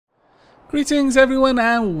Greetings everyone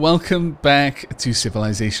and welcome back to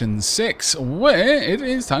Civilization 6, where it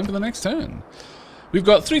is time for the next turn. We've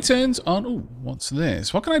got 3 turns on... Ooh, what's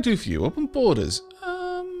this? What can I do for you? Open borders.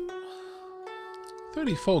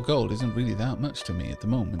 34 gold isn't really that much to me at the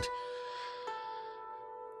moment.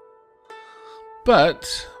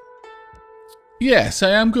 But, yes,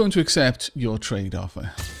 I am going to accept your trade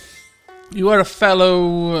offer. You are a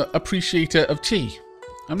fellow appreciator of tea.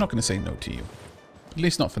 I'm not going to say no to you. At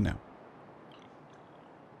least not for now.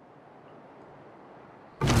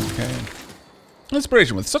 Okay.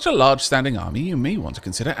 Inspiration. With such a large standing army, you may want to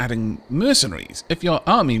consider adding mercenaries if your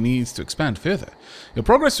army needs to expand further. Your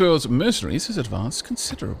progress towards mercenaries has advanced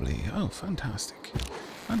considerably. Oh, fantastic.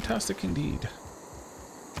 Fantastic indeed.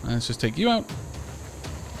 Let's just take you out.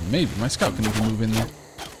 Maybe my scout can even move in there.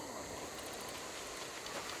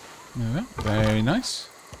 There we go. Very nice.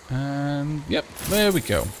 And, yep, there we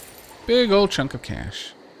go. Big old chunk of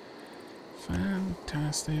cash.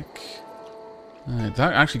 Fantastic. That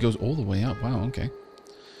actually goes all the way up. Wow, okay.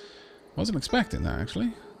 Wasn't expecting that,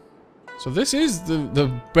 actually. So this is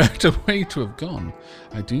the better way to have gone.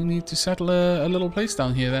 I do need to settle a little place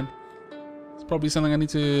down here, then. It's probably something I need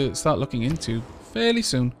to start looking into fairly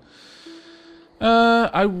soon.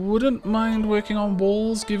 I wouldn't mind working on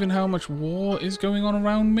walls, given how much war is going on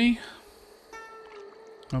around me.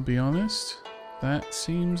 I'll be honest. That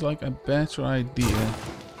seems like a better idea.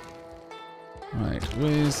 Right,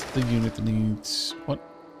 where's the unit that needs... What?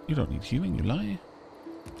 You don't need healing, you lie.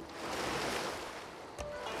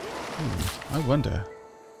 Ooh, I wonder.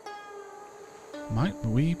 Might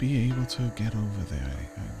we be able to get over there,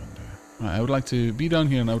 I wonder. Right, I would like to be down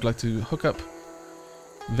here and I would like to hook up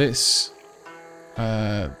this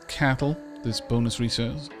cattle, this bonus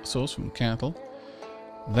resource from cattle.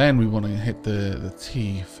 Then we want to hit the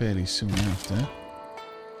tea fairly soon after.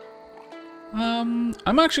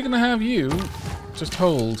 I'm actually going to have you just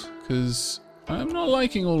hold, because I'm not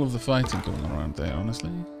liking all of the fighting going on around there,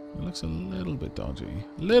 honestly. It looks a little bit dodgy.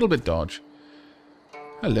 A little bit dodge.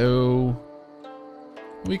 Hello.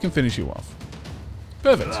 We can finish you off.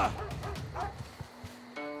 Perfect.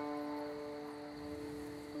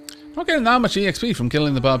 Not getting that much EXP from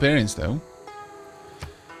killing the barbarians, though.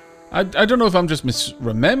 I don't know if I'm just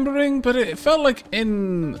misremembering, but it felt like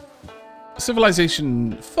in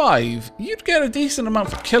Civilization 5, you'd get a decent amount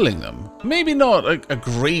for killing them. Maybe not a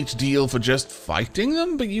great deal for just fighting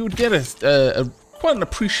them, but you would get quite an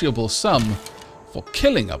appreciable sum for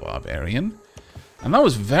killing a barbarian. And that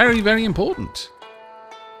was very, very important.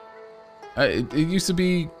 It used to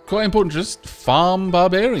be quite important to just farm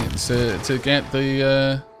barbarians to get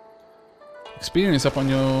the experience up on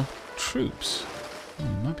your troops. We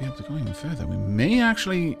might be able to go even further. We may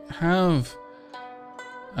actually have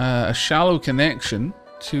a shallow connection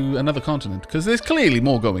to another continent, because there's clearly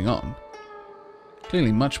more going on.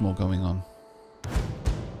 Clearly much more going on.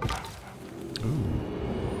 Ooh.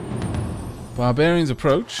 Barbarians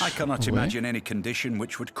approach. I cannot imagine any condition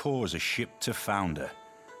which would cause a ship to founder.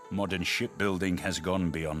 Modern shipbuilding has gone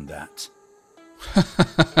beyond that.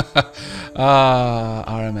 Ah,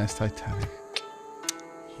 RMS Titanic.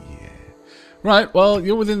 Yeah. Right, well,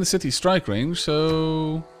 you're within the city's strike range,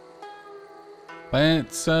 so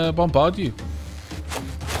let's bombard you.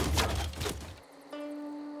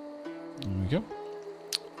 There we go.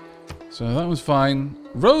 So that was fine.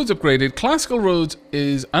 Roads upgraded. Classical roads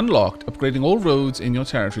is unlocked. Upgrading all roads in your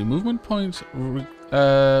territory. Movement point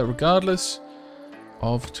regardless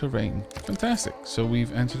of terrain. Fantastic. So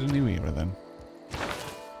we've entered a new era then.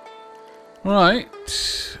 Right.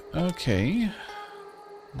 Okay.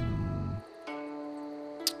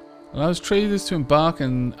 Allows traders to embark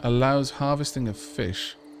and allows harvesting of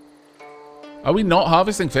fish. Are we not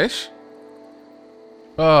harvesting fish?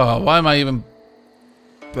 Oh, why am I even...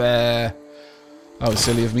 That was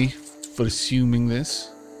silly of me for assuming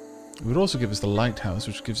this. It would also give us the lighthouse,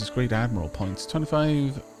 which gives us great admiral points.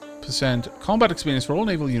 25% combat experience for all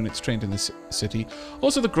naval units trained in this city.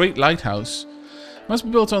 Also the great lighthouse. Must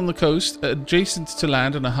be built on the coast, adjacent to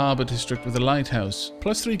land and a harbour district with a lighthouse.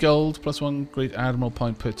 Plus 3 gold, plus 1 great admiral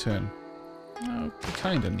point per turn. Oh,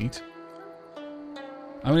 kinda neat.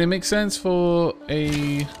 I mean, it makes sense for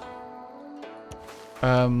a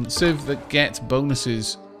civ that gets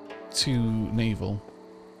bonuses to naval.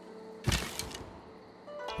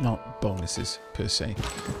 Not bonuses, per se.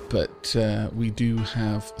 But we do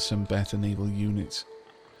have some better naval units.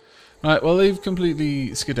 Right, well, they've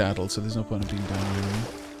completely skedaddled, so there's no point in being down here.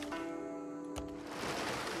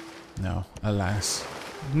 No, alas.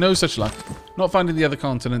 No such luck. Not finding the other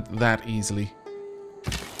continent that easily.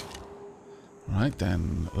 Right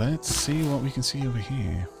then, let's see what we can see over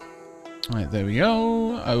here. Right, there we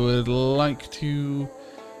go. I would like to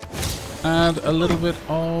add a little bit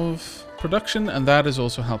of production, and that has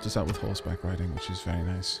also helped us out with horseback riding, which is very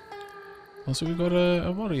nice. Also, we've got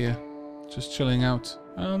a warrior just chilling out.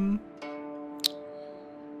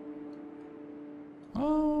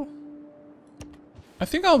 Oh, I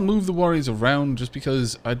think I'll move the warriors around just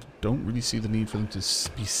because I don't really see the need for them to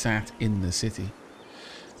be sat in the city.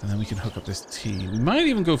 And then we can hook up this tea. We might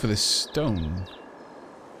even go for this stone.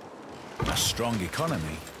 A strong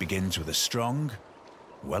economy begins with a strong,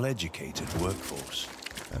 well-educated workforce.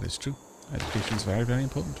 That is true. Education is very, very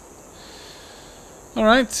important.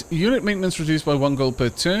 Alright, unit maintenance reduced by 1 gold per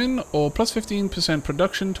turn, or plus 15%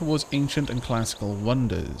 production towards ancient and classical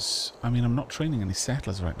wonders. I mean, I'm not training any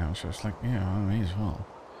settlers right now, so it's like, yeah, I may as well.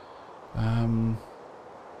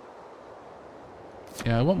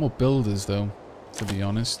 Yeah, I want more builders, though, to be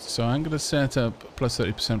honest. So I'm going to set up plus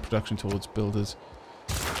 30% production towards builders.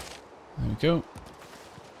 There we go.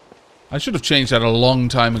 I should have changed that a long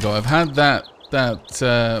time ago. I've had that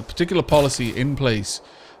particular policy in place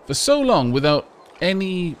for so long without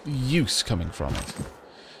any use coming from it.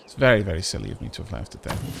 It's very, very silly of me to have left it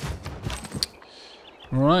there.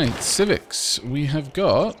 Right, civics. We have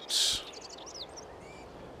got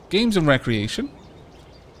games and recreation.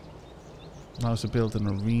 Allows us to build an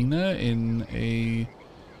arena in a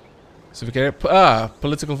civic area.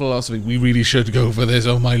 Political philosophy. We really should go for this.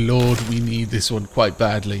 Oh my lord, we need this one quite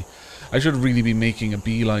badly. I should really be making a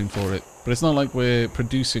beeline for it. But it's not like we're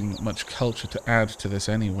producing much culture to add to this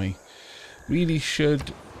anyway. Really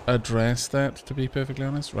should address that, to be perfectly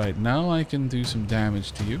honest. Right, now I can do some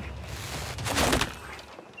damage to you.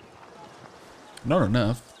 Not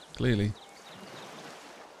enough, clearly.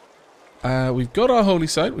 We've got our holy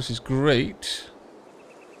site, which is great.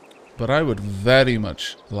 But I would very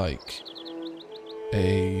much like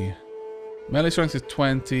a melee strength is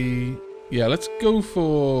 20. Yeah, let's go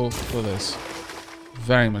for this.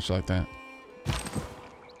 Very much like that.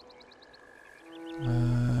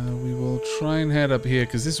 We will try and head up here,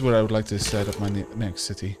 because this is where I would like to set up my next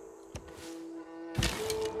city.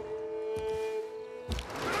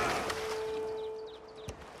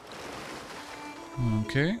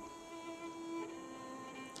 Okay.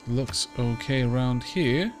 Looks okay around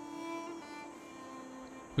here.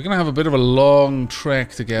 We're going to have a bit of a long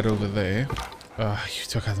trek to get over there. You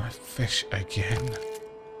took out my fish again.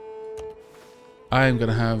 I'm going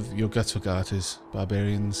to have your guts for garters,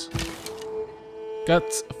 barbarians.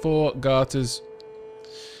 Guts for garters.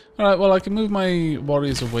 Alright, well I can move my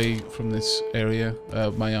warriors away from this area.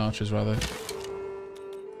 My archers, rather.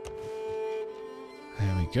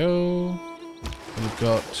 There we go. We've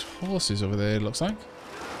got horses over there, it looks like.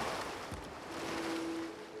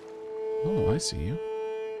 Oh, I see you.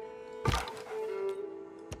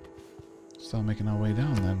 Start making our way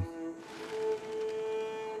down then.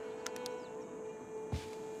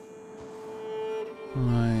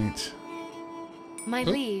 Right. My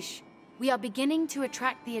liege, we are beginning to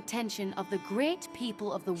attract the attention of the great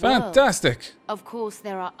people of the world. Fantastic! Of course,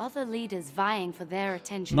 there are other leaders vying for their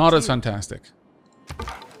attention Not too. as fantastic.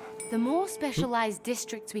 The more specialized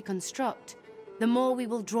districts we construct, the more we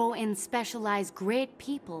will draw in specialized great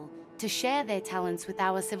people to share their talents with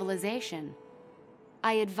our civilization.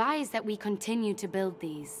 I advise that we continue to build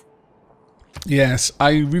these. Yes,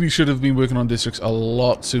 I really should have been working on districts a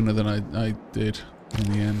lot sooner than I did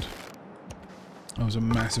in the end. That was a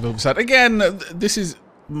massive oversight. Again, this is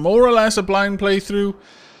more or less a blind playthrough.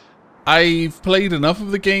 I've played enough of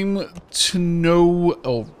the game to know,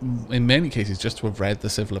 or in many cases just to have read the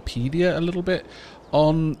Civilopedia a little bit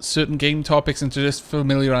on certain game topics and to just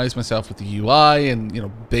familiarize myself with the UI and, you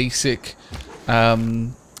know, basic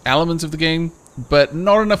elements of the game, but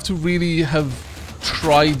not enough to really have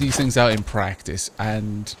tried these things out in practice.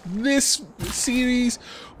 And this series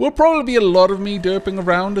will probably be a lot of me derping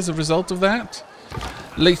around as a result of that.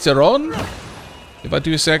 Later on, if I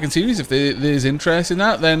do a second series, if there's interest in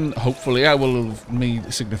that, then hopefully I will have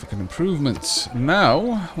made significant improvements.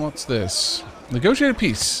 Now, what's this? Negotiate a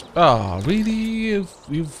peace. Ah, really?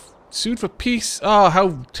 You've sued for peace? Ah,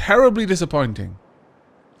 how terribly disappointing.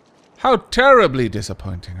 How terribly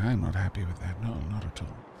disappointing. I'm not happy with that. No, not at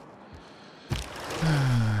all.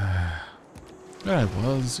 I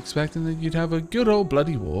was expecting that you'd have a good old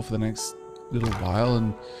bloody war for the next little while,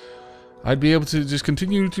 and I'd be able to just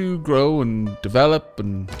continue to grow and develop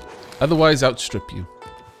and otherwise outstrip you.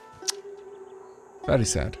 Very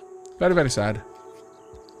sad. Very, very sad.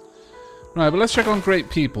 Right, but let's check on great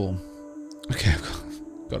people. Okay,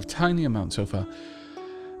 I've got a tiny amount so far.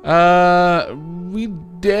 We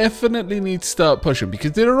definitely need to start pushing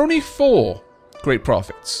because there are only 4 great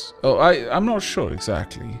prophets. Oh, I'm not sure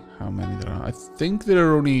exactly how many there are. I think there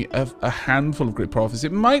are only a handful of great prophets.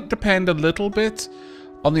 It might depend a little bit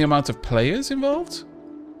on the amount of players involved.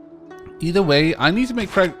 Either way, I need to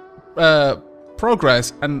make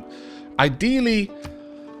progress and ideally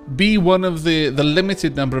be one of the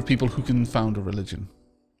limited number of people who can found a religion.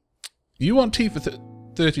 You want tea for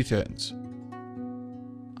 30 turns.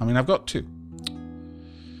 I mean, I've got 2.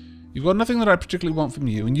 You've got nothing that I particularly want from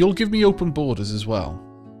you, and you'll give me open borders as well.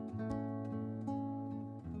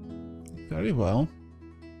 Very well.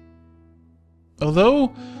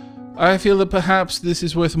 Although, I feel that perhaps this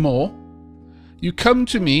is worth more. You come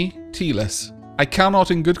to me, tealess. I cannot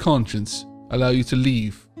in good conscience allow you to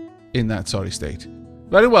leave in that sorry state.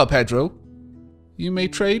 Very well, Pedro. You may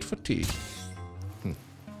trade for tea.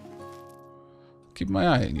 Keep my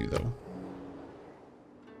eye on you, though.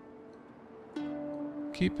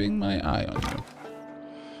 Keeping my eye on you.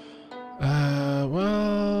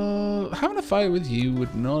 Well, having a fight with you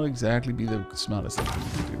would not exactly be the smartest thing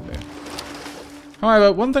to do there.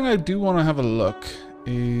 However, one thing I do want to have a look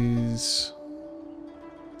is...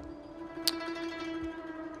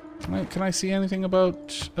 Can I see anything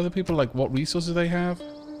about other people, like what resources they have?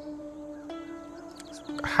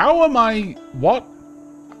 How am I... What?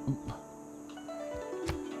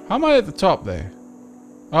 How am I at the top there?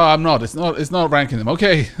 Oh, I'm not. It's not ranking them.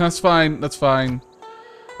 Okay, that's fine. That's fine.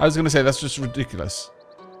 I was going to say, that's just ridiculous.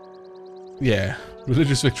 Yeah.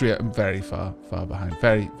 Religious victory, I'm very far behind.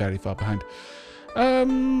 Very, very far behind.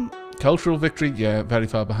 Cultural victory, yeah, very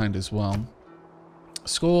far behind as well.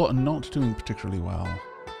 Score, not doing particularly well.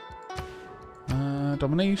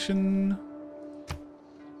 Domination.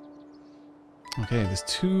 Okay, there's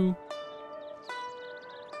two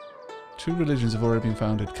religions have already been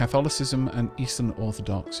founded. Catholicism and Eastern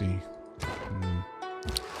Orthodoxy.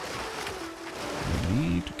 We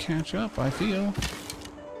need to catch up, I feel.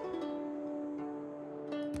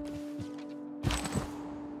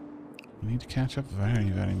 We need to catch up very,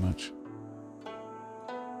 very much.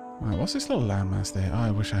 Right, what's this little landmass there? Oh,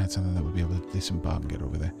 I wish I had something that would be able to disembark and get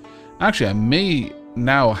over there. Actually, I may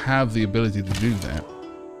now have the ability to do that.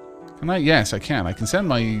 Can I? Yes, I can. I can send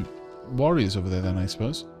my warriors over there then, I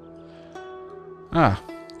suppose. Ah,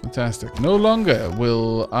 fantastic. No longer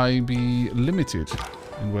will I be limited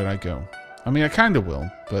in where I go. I mean, I kind of will,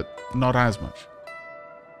 but not as much.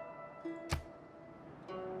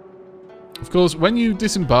 Of course, when you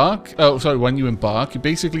disembark... Oh, sorry, when you embark,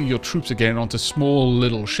 basically your troops are getting onto small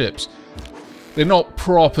little ships. They're not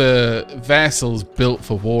proper vessels built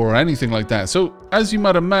for war or anything like that. So, as you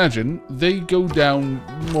might imagine, they go down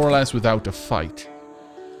more or less without a fight.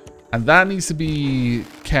 And that needs to be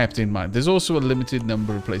kept in mind. There's also a limited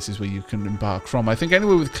number of places where you can embark from. I think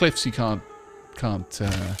anywhere with cliffs you can't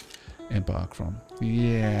embark from.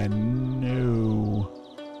 Yeah, no.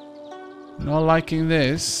 Not liking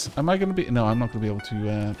this. Am I going to be... No, I'm not going to be able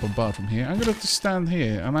to bombard from here. I'm going to have to stand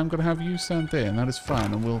here, and I'm going to have you stand there, and that is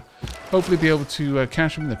fine. And we'll hopefully be able to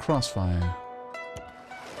catch him in the crossfire.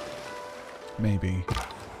 Maybe.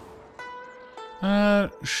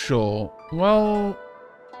 Sure. Well...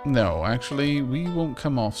 No, actually, we won't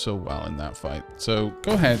come off so well in that fight. So,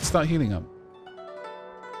 go ahead, start healing up.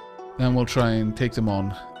 Then we'll try and take them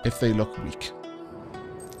on if they look weak.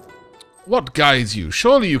 What guides you?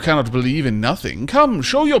 Surely you cannot believe in nothing. Come,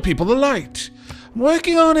 show your people the light. I'm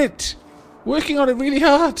working on it. Working on it really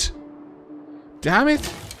hard. Damn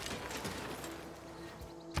it.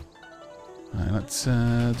 Alright, let's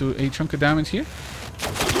do a chunk of damage here.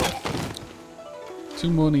 2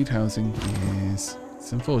 more need housing. Yes.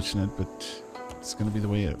 It's unfortunate, but it's going to be the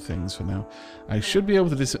way of things for now. I should be able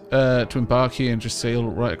to embark here and just sail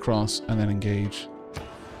right across and then engage.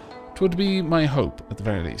 It would be my hope, at the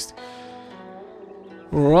very least.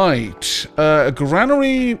 Right. A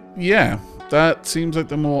granary, yeah. That seems like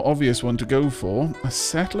the more obvious one to go for. A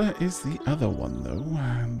settler is the other one, though.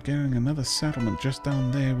 And getting another settlement just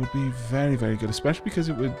down there would be very, very good. Especially because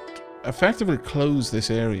it would effectively close this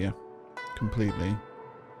area completely.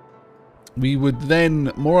 We would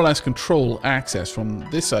then more or less control access from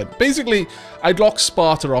this side. Basically, I'd lock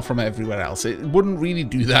Sparta off from everywhere else. It wouldn't really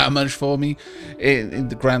do that much for me in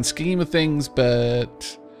the grand scheme of things,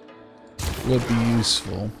 but would be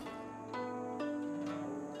useful.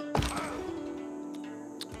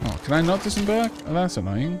 Oh, can I not disembark? Oh, that's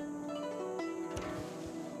annoying.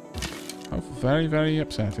 Oh, very, very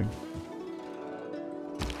upsetting.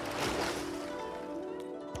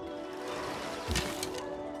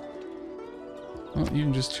 Well, you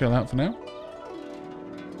can just chill out for now.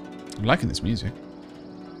 I'm liking this music.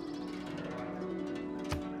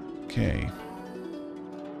 Okay.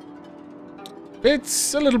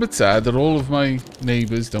 It's a little bit sad that all of my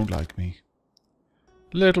neighbours don't like me.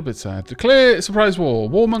 Little bit sad. Declare surprise war.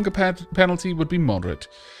 Warmonger penalty would be moderate.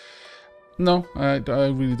 No, I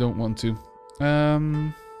really don't want to.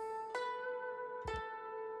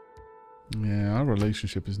 Yeah, our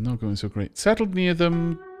relationship is not going so great. Settled near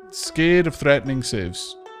them. Scared of threatening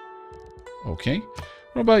civs. Okay.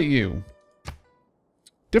 What about you?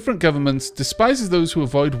 Different governments despises those who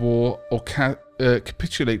avoid war or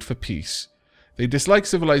capitulate for peace. They dislike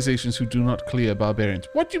civilizations who do not clear barbarians.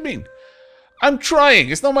 What do you mean? I'm trying.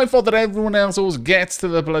 It's not my fault that everyone else always gets to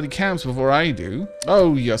the bloody camps before I do.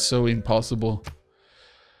 Oh, you're so impossible.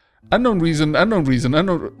 Unknown reason, unknown reason,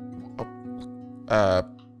 unknown...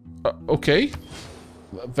 okay.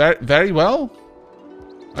 Very well.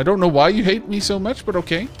 I don't know why you hate me so much, but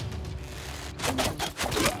okay.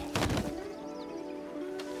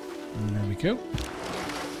 There we go.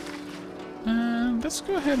 Let's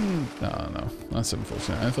go ahead and... No, that's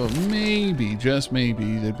unfortunate. I thought maybe, just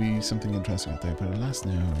maybe, there'd be something interesting out there, but alas,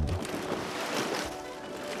 no.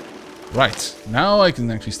 Right, now I can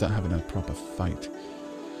actually start having a proper fight.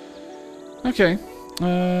 Okay,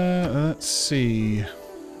 let's see.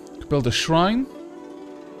 Build a shrine.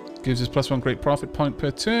 Gives us +1 great profit point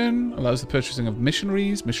per turn. Allows the purchasing of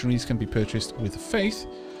missionaries. Missionaries can be purchased with faith.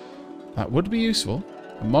 That would be useful.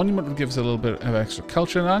 A monument would give us a little bit of extra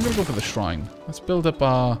culture. And I'm going to go for the shrine. Let's build up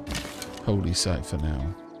our holy site for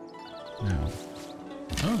now.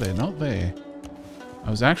 Oh, they're not there.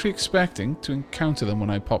 I was actually expecting to encounter them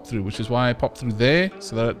when I popped through, which is why I popped through there.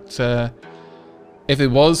 So that if it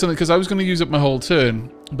was something... Because I was going to use up my whole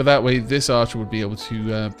turn. But that way this archer would be able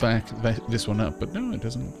to back this one up. But no, it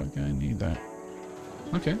doesn't look like I need that.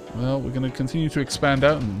 Okay, well, we're going to continue to expand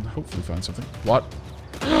out and hopefully find something. What?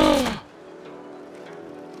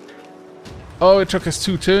 Oh, it took us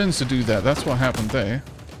 2 turns to do that. That's what happened there.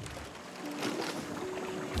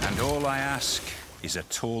 And all I ask is a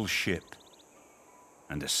tall ship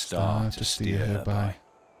and a star to steer her by.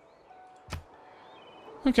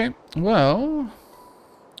 Okay, well,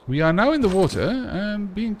 we are now in the water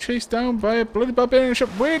and being chased down by a bloody barbarian ship.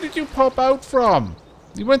 Where did you pop out from?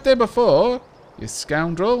 You went there before, you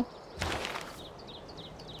scoundrel.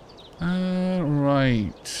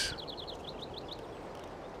 Right.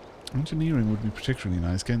 Engineering would be particularly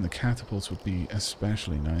nice. Getting the catapults would be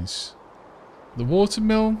especially nice. The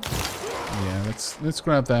watermill? Yeah, let's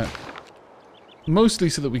grab that. Mostly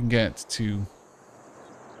so that we can get to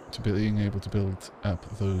being able to build up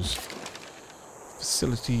those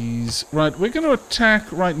facilities. Right, we're going to attack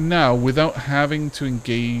right now without having to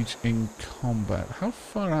engage in combat. How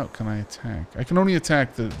far out can I attack? I can only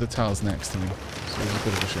attack the tiles next to me. So it's a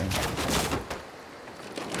bit of a shame.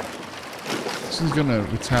 This is going to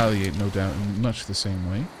retaliate, no doubt, in much the same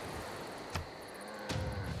way.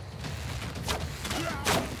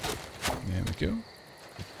 There we go.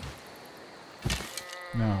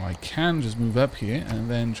 Now I can just move up here and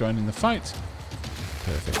then join in the fight.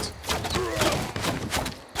 Perfect.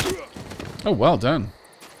 Oh, well done.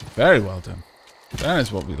 Very well done. That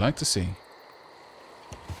is what we like to see.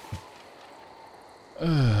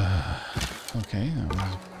 Okay, that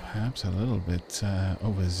was perhaps a little bit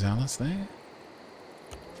overzealous there.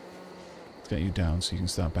 Let's get you down so you can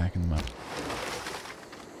start backing them up.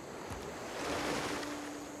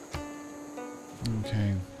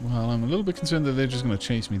 Okay, well, I'm a little bit concerned that they're just going to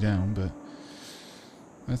chase me down, but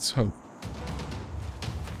let's hope.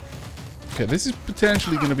 Okay, this is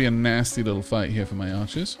potentially going to be a nasty little fight here for my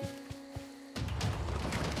archers.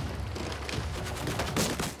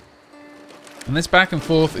 And this back and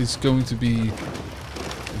forth is going to be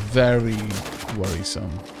very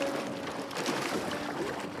worrisome.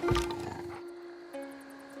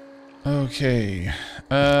 Okay,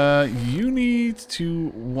 you need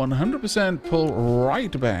to 100% pull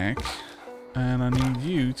right back, and I need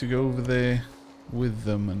you to go over there with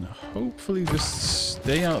them and hopefully just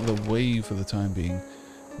stay out of the way for the time being.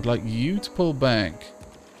 I'd like you to pull back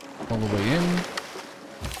all the way in.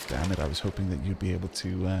 Damn it, I was hoping that you'd be able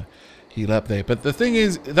to heal up there. But the thing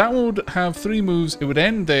is, that would have 3 moves. It would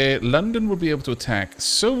end there. London would be able to attack.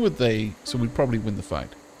 So would they. So we'd probably win the fight.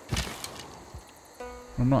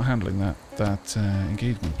 I'm not handling that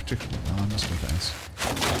engagement particularly well, I must confess.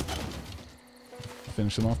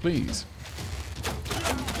 Finish them off, please.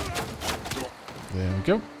 There we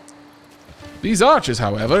go. These archers,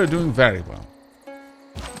 however, are doing very well.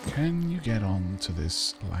 Can you get on to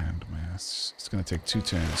this landmass? It's going to take 2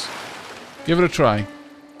 turns. Give it a try.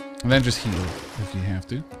 And then just heal if you have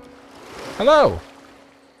to. Hello!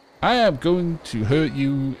 I am going to hurt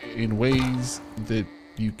you in ways that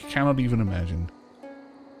you cannot even imagine.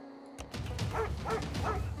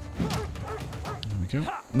 There we go.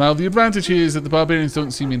 Now, the advantage here is that the barbarians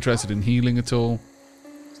don't seem interested in healing at all.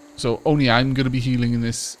 So only I'm going to be healing in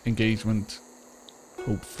this engagement.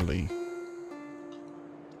 Hopefully.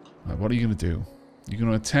 Right, what are you going to do? You're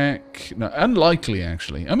going to attack... No, unlikely,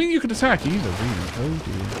 actually. I mean, you could attack either, really. Oh,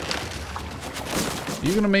 dear.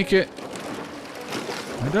 You're going to make it...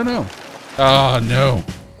 I don't know. Ah, no.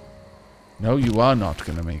 No, you are not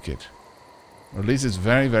going to make it. Or at least it's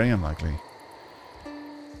very, very unlikely.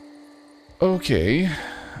 Okay.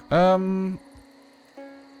 I'm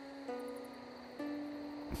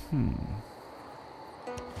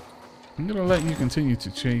gonna let you continue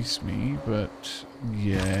to chase me, but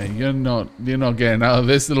yeah, you're not getting out of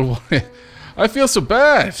this, little one. I feel so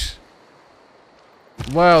bad.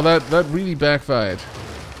 Wow, that really backfired.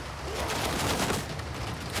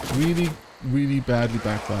 Really, really badly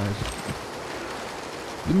backfired.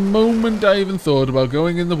 The moment I even thought about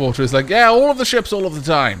going in the water, it's like, yeah, all of the ships all of the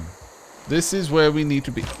time. This is where we need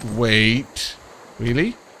to be. Wait.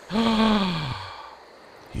 Really?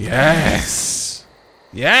 Yes.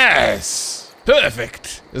 Yes.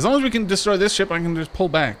 Perfect. As long as we can destroy this ship, I can just pull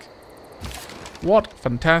back. What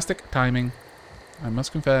fantastic timing. I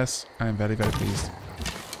must confess, I am very, very pleased.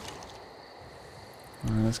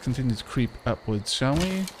 Let's continue to creep upwards, shall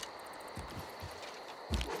we?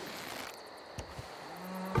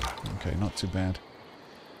 Okay, not too bad.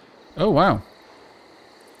 Oh, wow.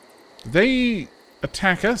 They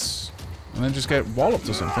attack us and then just get walloped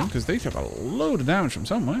or something, because they took a load of damage from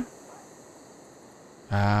somewhere.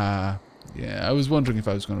 Ah, yeah, I was wondering if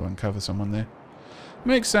I was going to uncover someone there.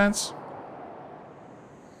 Makes sense.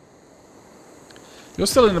 You're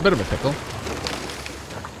still in a bit of a pickle.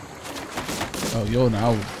 Oh, you're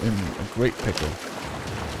now in a great pickle.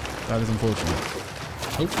 That is unfortunate.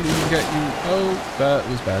 Hopefully we can get you... Oh, that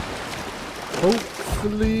was bad.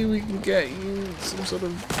 Hopefully we can get you some sort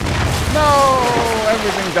of... No!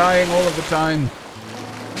 Everything dying all of the time.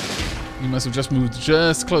 You must have just moved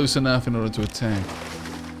just close enough in order to attack.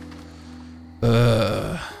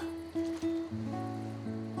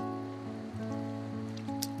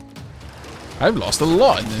 I've lost a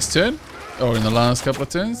lot in this turn. Or in the last couple of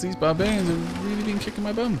turns. These barbarians have really been kicking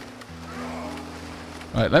my bum.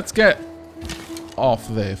 Right, let's get off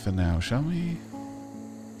there for now, shall we?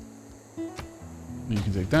 You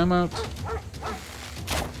can take them out.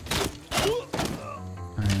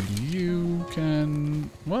 And you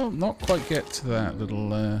can... Well, not quite get to that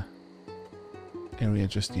little area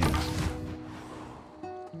just yet.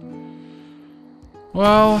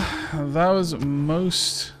 Well, that was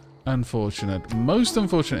most unfortunate. Most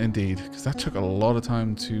unfortunate indeed, because that took a lot of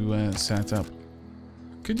time to set up.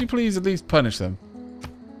 Could you please at least punish them?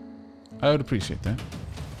 I would appreciate that.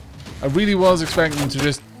 I really was expecting them to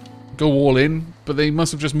just go all in, but they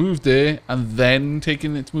must have just moved there and then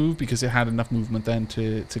taken its move because it had enough movement then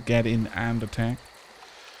to get in and attack.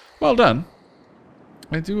 Well done.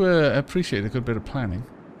 I do appreciate a good bit of planning.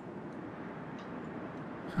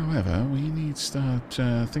 However, we need to start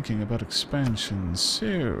thinking about expansion.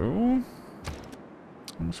 So,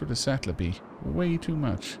 how much would a settler be? Way too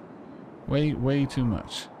much. Way too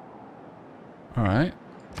much. Alright.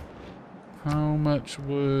 How much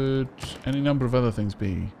would any number of other things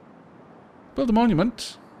be? Build a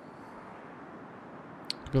monument.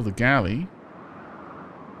 Build a galley.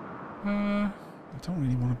 I don't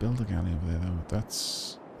really want to build a galley over there though.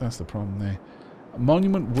 That's the problem there. A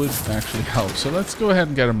monument would actually help, so let's go ahead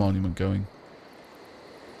and get a monument going.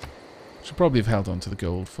 Should probably have held on to the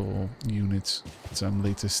gold for units at some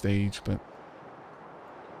later stage, but...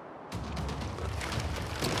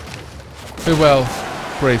 Farewell,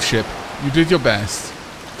 brave ship. You did your best.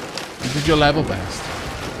 You did your level best.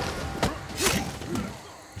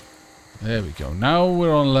 There we go. Now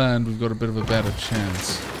we're on land, we've got a bit of a better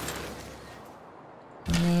chance.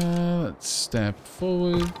 Let's step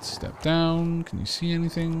forward, step down. Can you see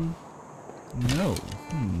anything? No.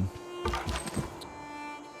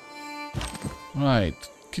 Right.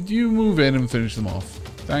 Could you move in and finish them off?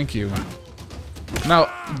 Thank you.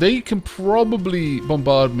 Now, they can probably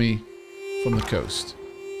bombard me from the coast.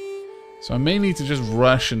 So I may need to just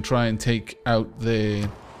rush and try and take out the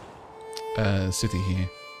city here.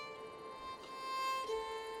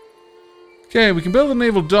 Okay, we can build a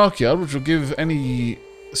naval dockyard, which will give any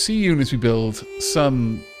sea units we build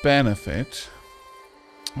some benefit.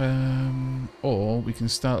 Or we can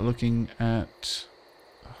start looking at...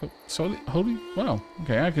 Holy... Wow.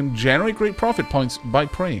 Okay, I can generate great profit points by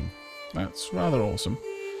praying. That's rather awesome.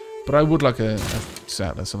 But I would like a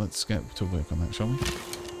settler, so let's get to work on that, shall we? We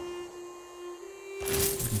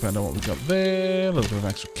can find out what we've got there. A little bit of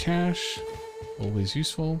extra cash. Always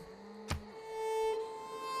useful.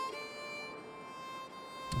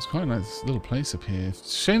 It's quite a nice little place up here.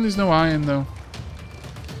 Shame there's no iron, though.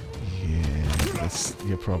 Yes,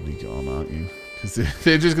 you're probably gone, aren't you? Because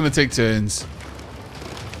they're just going to take turns.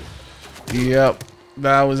 Yep.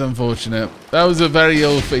 That was unfortunate. That was a very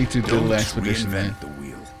ill-fated little expedition there. The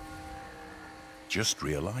wheel. Just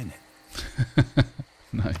realign it.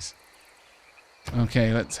 Nice.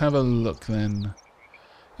 Okay, let's have a look then.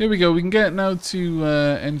 Here we go. We can get now to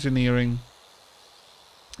engineering,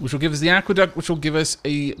 which will give us the aqueduct, which will give us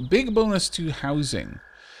a big bonus to housing.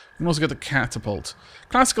 We can also get the catapult.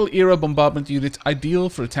 Classical era bombardment unit, ideal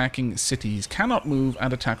for attacking cities. Cannot move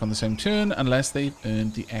and attack on the same turn unless they've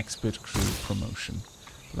earned the expert crew promotion.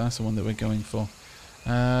 That's the one that we're going for.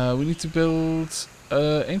 We need to build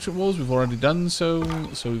ancient walls. We've already done so.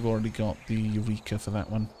 So we've already got the Eureka for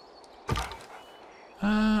that one.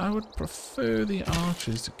 I would prefer the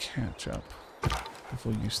archers to catch up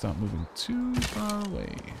before you start moving too far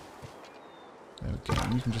away. There we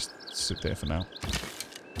go. You can just sit there for now.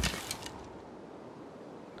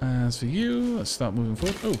 As for you, let's start moving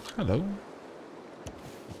forward. Oh, hello.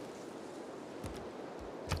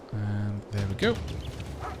 And there we go.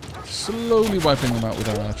 Slowly wiping them out with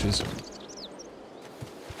our archers.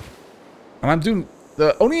 And I'm doing...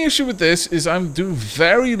 The only issue with this is I'm doing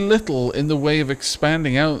very little in the way of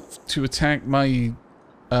expanding out to attack my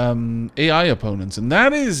AI opponents. And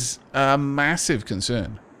that is a massive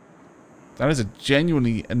concern. That is a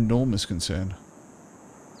genuinely enormous concern.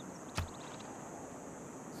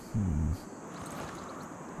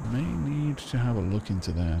 May need to have a look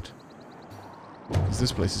into that. Because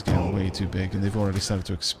this place is getting way too big and they've already started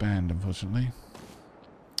to expand, unfortunately.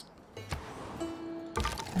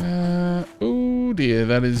 Oh dear,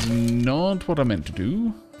 that is not what I meant to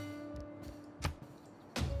do.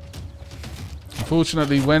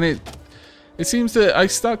 Unfortunately, when it seems that I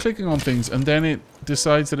start clicking on things and then it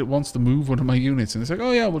decides that it wants to move one of my units and it's like,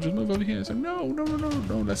 oh yeah, we'll just move over here. It's like, no,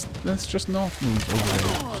 let's just not move over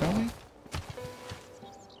there, shall we?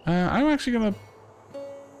 I'm actually gonna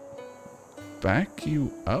back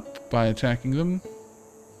you up by attacking them.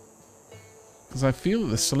 Because I feel that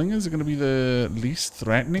the slingers are going to be the least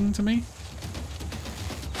threatening to me.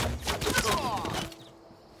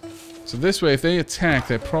 So this way, if they attack,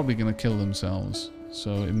 they're probably going to kill themselves.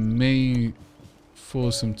 So it may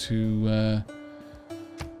force them to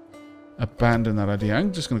abandon that idea.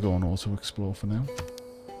 I'm just going to go on auto-explore for now.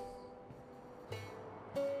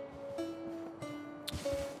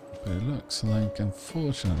 But it looks like,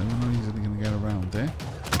 unfortunately, we're not easily going to get around there.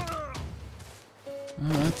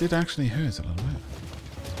 Oh, that did actually hurt a little bit.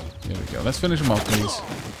 There we go. Let's finish them off, please.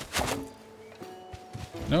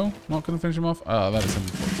 No? Not going to finish them off? Oh, that is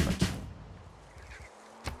unfortunate.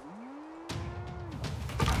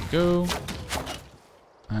 There we go.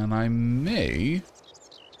 And I may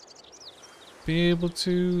be able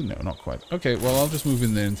to... No, not quite. Okay, well, I'll just move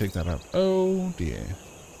in there and take that out. Oh, dear.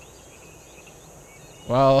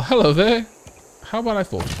 Well, hello there. How about I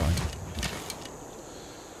fortify?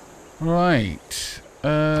 Right.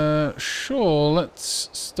 Sure, let's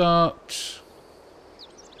start...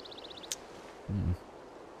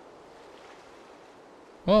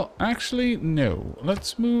 Well, actually, no.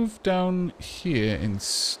 Let's move down here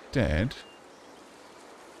instead.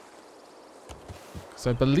 Because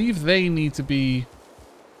I believe they need to be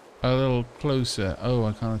a little closer. Oh,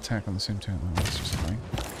 I can't attack on the same turn. Oh, that's just annoying.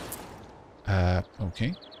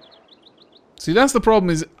 Okay. See, that's the problem,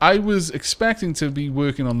 is I was expecting to be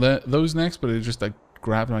working on those next, but it just, like,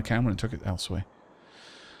 grabbed my camera and took it elsewhere.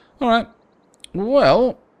 Alright.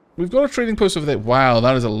 Well, we've got a trading post over there. Wow,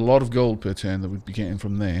 that is a lot of gold per turn that we'd be getting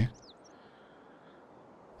from there.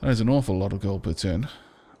 That is an awful lot of gold per turn.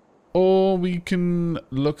 Or we can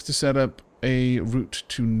look to set up a route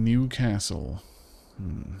to Newcastle.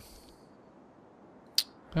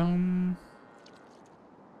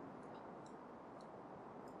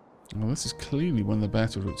 Well, this is clearly one of the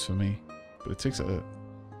better routes for me. But it takes a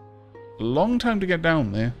long time to get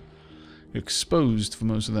down there. You're exposed for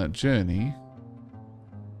most of that journey.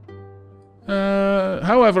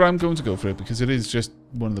 However, I'm going to go for it because it is just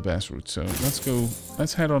one of the best routes. So let's go.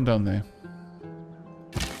 Let's head on down there.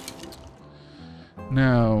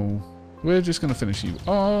 Now, we're just going to finish you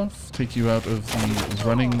off. Take you out of the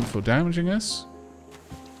running for damaging us.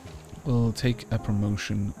 We'll take a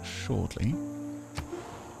promotion shortly.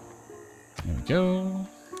 There we go.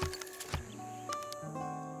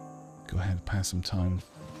 Go ahead and pass some time.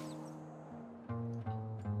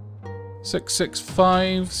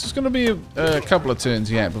 665. This is going to be a couple of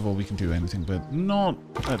turns yet before we can do anything, but not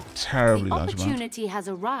a terribly large amount. The opportunity has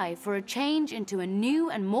arrived for a change into a new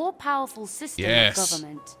and more powerful system of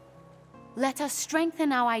government. Let us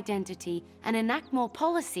strengthen our identity and enact more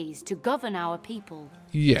policies to govern our people.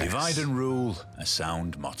 Yes. Divide and rule, a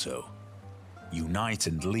sound motto. Unite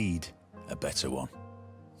and lead a better one.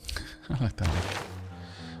 I like that.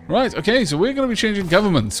 Right, okay, so we're going to be changing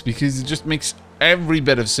governments because it just makes every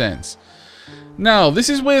bit of sense. Now, this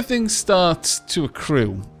is where things start to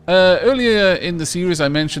accrue. Earlier in the series, I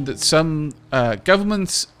mentioned that some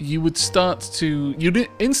governments, you'd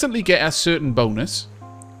instantly get a certain bonus,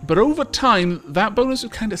 but over time, that bonus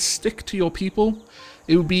would kind of stick to your people.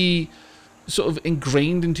 It would be sort of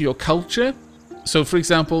ingrained into your culture. So, for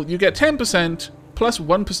example, you get 10% plus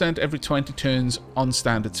 1% every 20 turns on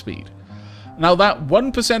standard speed. Now, that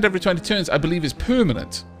 1% every 20 turns, I believe, is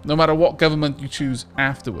permanent, no matter what government you choose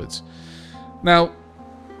afterwards. Now,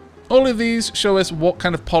 all of these show us what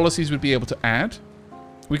kind of policies we'd be able to add.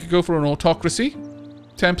 We could go for an autocracy,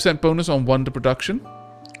 10% bonus on wonder production.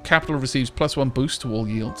 Capital receives +1 boost to all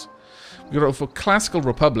yields. We could go for classical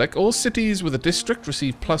republic. All cities with a district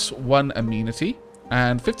receive +1 amenity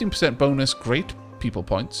and 15% bonus great people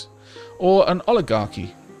points. Or an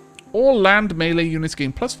oligarchy. All land melee units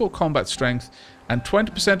gain +4 combat strength and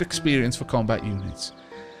 20% experience for combat units.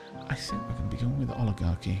 I think we're going to be going with the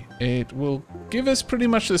oligarchy. It will give us pretty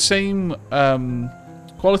much the same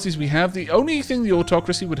qualities we have. The only thing the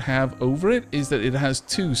autocracy would have over it is that it has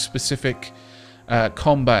 2 specific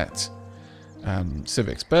combat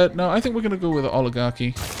civics. But no, I think we're going to go with the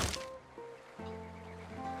oligarchy.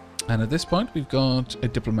 And at this point, we've got a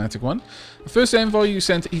diplomatic one. The first envoy you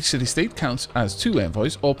send to each city-state counts as 2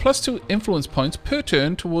 envoys, or +2 influence points per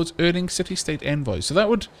turn towards earning city-state envoys. So that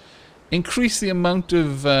would increase the amount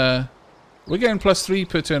of... we're getting +3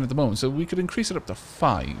 per turn at the moment, so we could increase it up to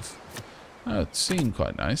 5. That would seem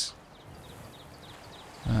quite nice.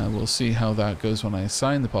 We'll see how that goes when I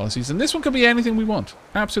assign the policies. And this one could be anything we want.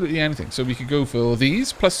 Absolutely anything. So we could go for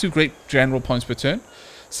these, +2 great general points per turn.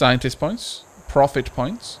 Scientist points. Profit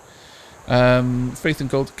points. Faith and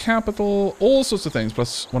gold capital. All sorts of things.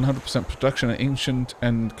 Plus 100% production in ancient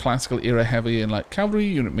and classical era heavy and light cavalry.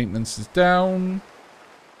 Unit maintenance is down.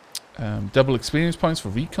 Double experience points for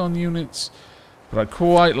recon units. But I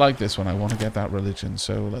quite like this one. I want to get that religion.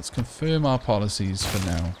 So let's confirm our policies for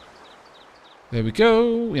now. There we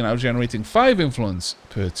go. We're now generating 5 influence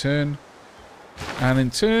per turn. And in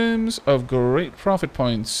terms of great profit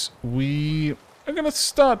points, we are going to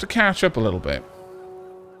start to catch up a little bit.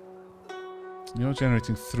 You're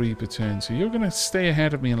generating 3 per turn, so you're going to stay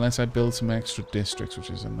ahead of me unless I build some extra districts, which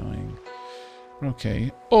is annoying. Okay.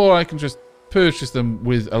 Or I can just purchase them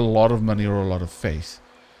with a lot of money or a lot of faith.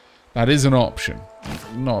 That is an option.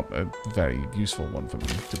 Not a very useful one for me,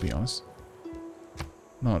 to be honest.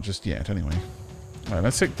 Not just yet, anyway. Alright,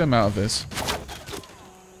 let's take them out of this.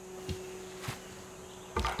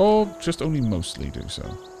 Or just only mostly do so.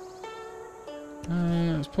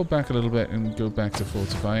 Let's pull back a little bit and go back to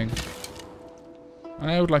fortifying.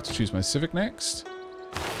 I would like to choose my civic next.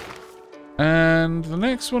 And the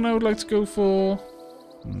next one I would like to go for...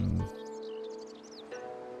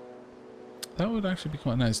 That would actually be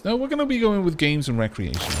quite nice. No, we're going to be going with games and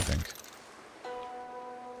recreation, I think.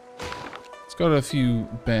 It's got a few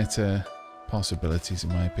better possibilities, in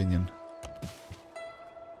my opinion.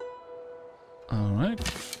 Alright.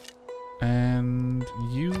 And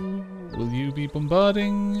you... Will you be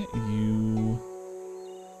bombarding? You...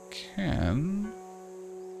 can...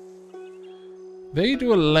 They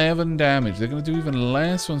do 11 damage. They're going to do even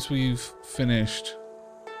less once we've finished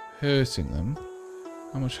hurting them.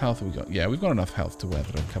 How much health have we got? Yeah, we've got enough health to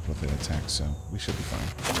weather a couple of their attacks, so we should be fine.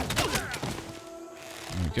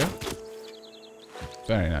 There we go.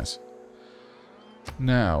 Very nice.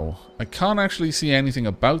 Now, I can't actually see anything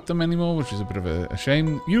about them anymore, which is a bit of a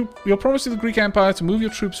shame. Your promise to the Greek Empire to move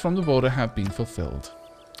your troops from the border have been fulfilled.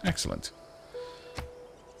 Excellent.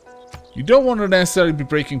 You don't want to necessarily be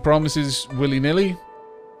breaking promises willy-nilly.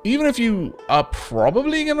 Even if you are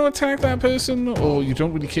probably going to attack that person, or you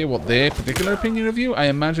don't really care what their particular opinion of you, I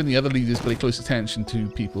imagine the other leaders pay close attention to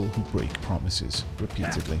people who break promises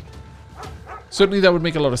repeatedly. Certainly that would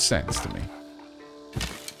make a lot of sense to me.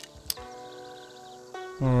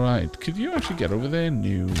 Alright, could you actually get over there?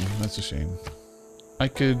 No, that's a shame. I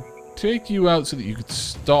could take you out so that you could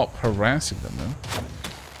stop harassing them, though.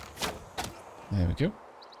 There we go.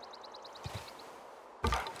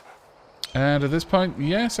 And at this point,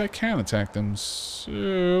 yes, I can attack them.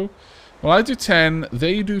 So, well, I do 10,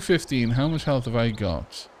 they do 15. How much health have I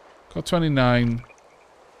got? Got 29.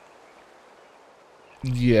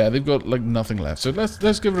 Yeah, they've got like nothing left. So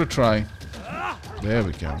let's give it a try. There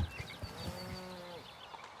we go.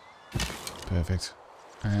 Perfect.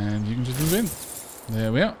 And you can just move in.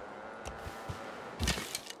 There we are.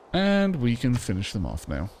 And we can finish them off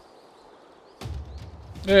now.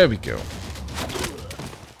 There we go.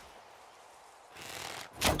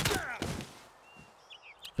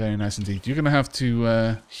 Very nice indeed. You're going to have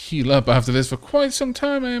to heal up after this for quite some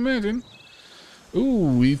time, I imagine.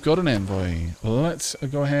 Ooh, we've got an envoy. Let's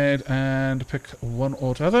go ahead and pick one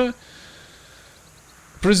or other.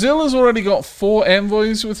 Brazil has already got 4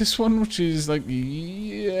 envoys with this one, which is like,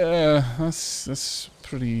 yeah, that's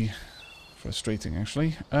pretty frustrating,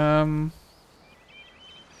 actually. +2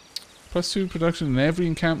 production in every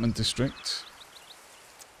encampment district.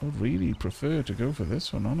 I would really prefer to go for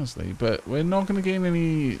this one, honestly. But we're not going to gain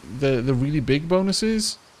any the really big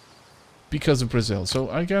bonuses because of Brazil. So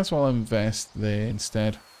I guess I'll invest there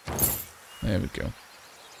instead. There we go.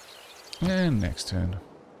 And next turn.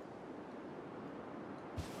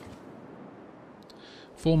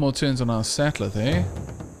 4 more turns on our settler there.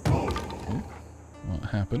 Oh, what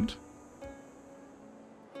happened?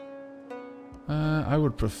 I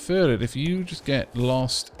would prefer it if you just get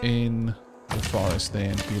lost in the forest there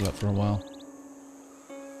and heal up for a while.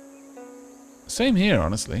 Same here,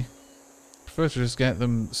 honestly. Prefer to just get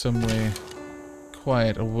them somewhere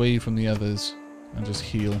quiet, away from the others, and just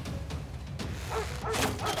heal.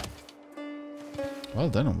 Well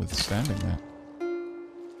done on withstanding that.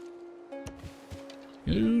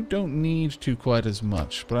 You don't need to quite as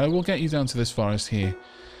much, but I will get you down to this forest here.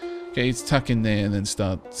 Get you to tuck in there and then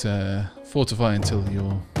start fortifying until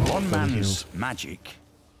you're One man's healed. magic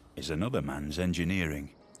is another man's engineering.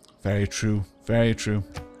 Very true. Very true.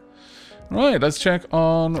 Right, let's check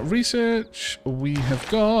on research. We have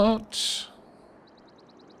got...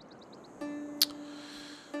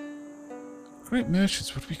 Great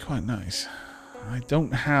merchants would be quite nice. I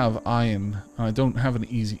don't have iron, and I don't have an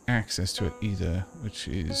easy access to it either, which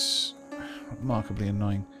is remarkably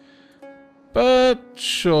annoying. But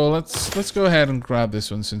sure, let's go ahead and grab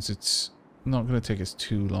this one since it's not going to take us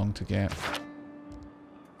too long to get.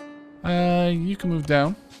 You can move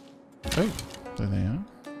down. Oh, there they are.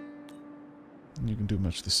 You can do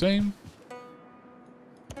much the same.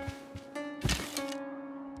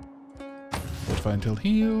 Fortify until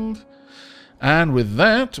healed. And with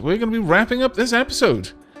that, we're going to be wrapping up this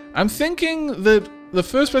episode. I'm thinking that the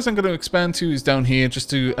first place I'm going to expand to is down here, just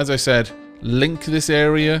to, as I said, link this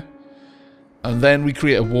area. And then we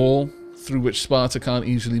create a wall through which Sparta can't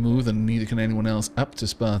easily move, and neither can anyone else up to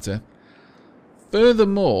Sparta.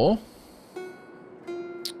 Furthermore,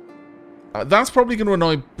 that's probably going to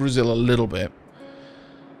annoy Brazil a little bit.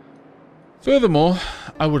 Furthermore,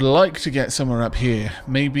 I would like to get somewhere up here.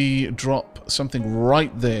 Maybe drop something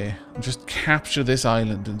right there. And just capture this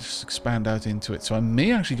island and just expand out into it. So I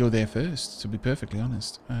may actually go there first, to be perfectly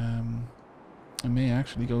honest. I may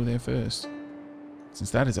actually go there first. Since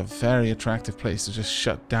that is a very attractive place to just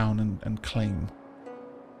shut down and claim.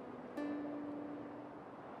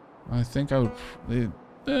 I think I would...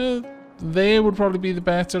 they would probably be the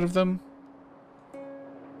better of them.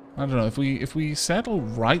 I don't know, if we settle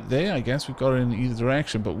right there, I guess we've got it in either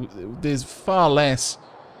direction, but there's far less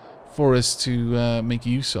for us to make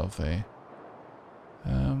use of there.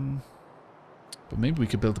 But maybe we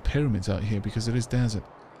could build the pyramids out here because it is desert.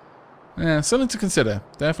 Yeah, something to consider.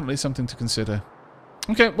 Definitely something to consider.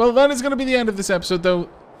 Okay, well that is going to be the end of this episode though.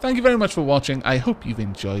 Thank you very much for watching. I hope you've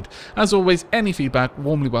enjoyed. As always, any feedback,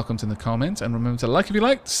 warmly welcomed in the comments. And remember to like if you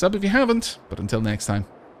liked, sub if you haven't. But until next time,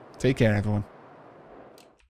 take care everyone.